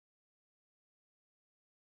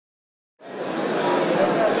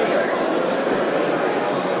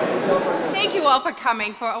all for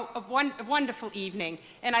coming for a wonderful evening.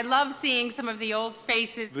 And I love seeing some of the old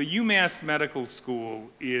faces. The UMass Medical School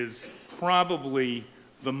is probably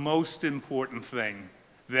the most important thing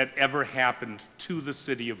that ever happened to the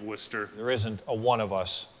city of Worcester. There isn't a one of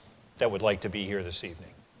us that would like to be here this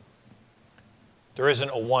evening. There isn't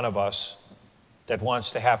a one of us that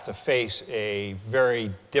wants to have to face a very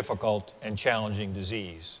difficult and challenging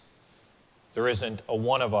disease. There isn't a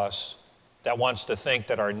one of us that wants to think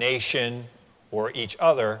that our nation or each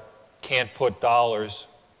other can't put dollars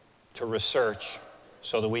to research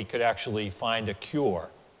so that we could actually find a cure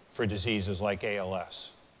for diseases like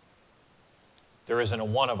ALS. There isn't a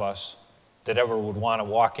one of us that ever would want to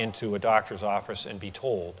walk into a doctor's office and be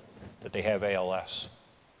told that they have ALS.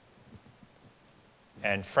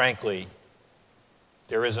 And frankly,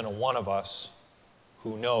 there isn't a one of us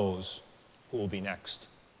who knows who will be next.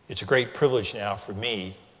 It's a great privilege now for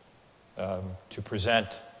me to present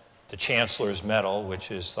the Chancellor's Medal,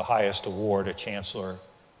 which is the highest award a Chancellor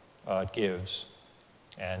gives.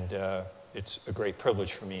 And it's a great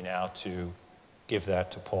privilege for me now to give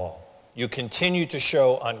that to Paul. You continue to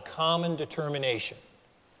show uncommon determination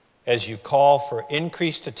as you call for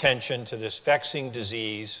increased attention to this vexing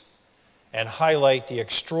disease and highlight the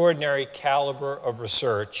extraordinary caliber of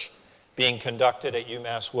research being conducted at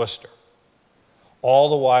UMass Worcester, all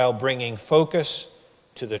the while bringing focus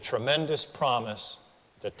to the tremendous promise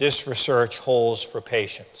that this research holds for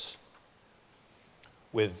patients.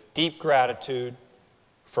 With deep gratitude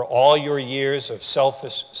for all your years of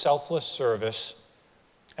selfless service,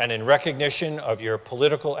 and in recognition of your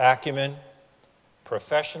political acumen,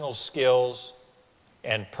 professional skills,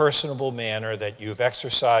 and personable manner that you've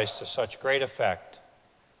exercised to such great effect,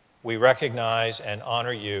 we recognize and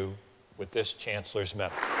honor you with this Chancellor's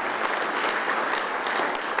Medal.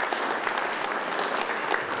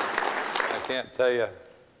 I can't tell you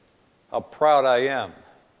how proud I am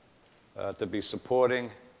to be supporting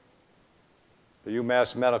the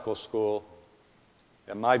UMass Medical School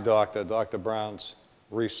and my doctor, Dr. Brown's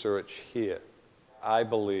research here. I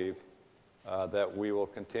believe that we will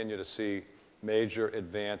continue to see major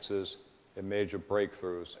advances and major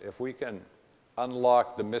breakthroughs. If we can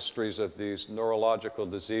unlock the mysteries of these neurological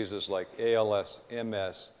diseases like ALS,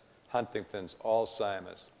 MS, Huntington's,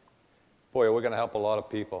 Alzheimer's, boy, we're going to help a lot of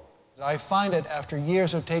people. I find it, after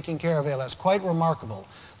years of taking care of ALS, quite remarkable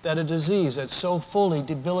that a disease that so fully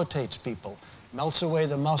debilitates people, melts away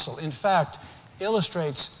the muscle, in fact,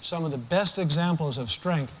 illustrates some of the best examples of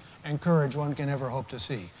strength and courage one can ever hope to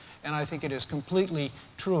see. And I think it is completely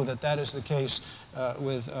true that that is the case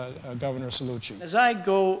with Governor Cellucci. As I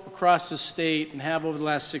go across the state and have over the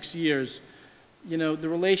last 6 years, you know, the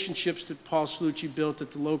relationships that Paul Cellucci built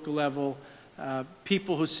at the local level,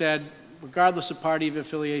 people who said, regardless of party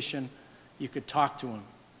affiliation, you could talk to him,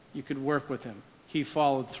 you could work with him. He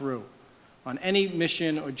followed through on any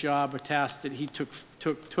mission or job or task that he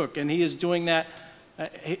took. And he is doing that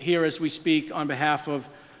here as we speak on behalf of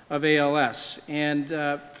ALS. And,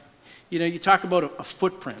 you know, you talk about a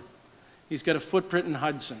footprint. He's got a footprint in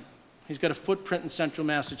Hudson. He's got a footprint in central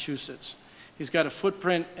Massachusetts. He's got a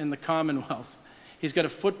footprint in the Commonwealth. He's got a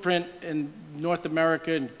footprint in North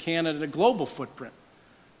America and Canada, a global footprint,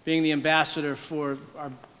 being the ambassador for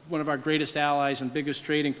one of our greatest allies and biggest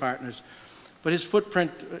trading partners. But his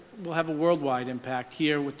footprint will have a worldwide impact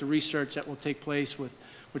here with the research that will take place with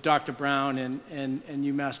Dr. Brown and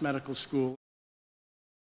UMass Medical School.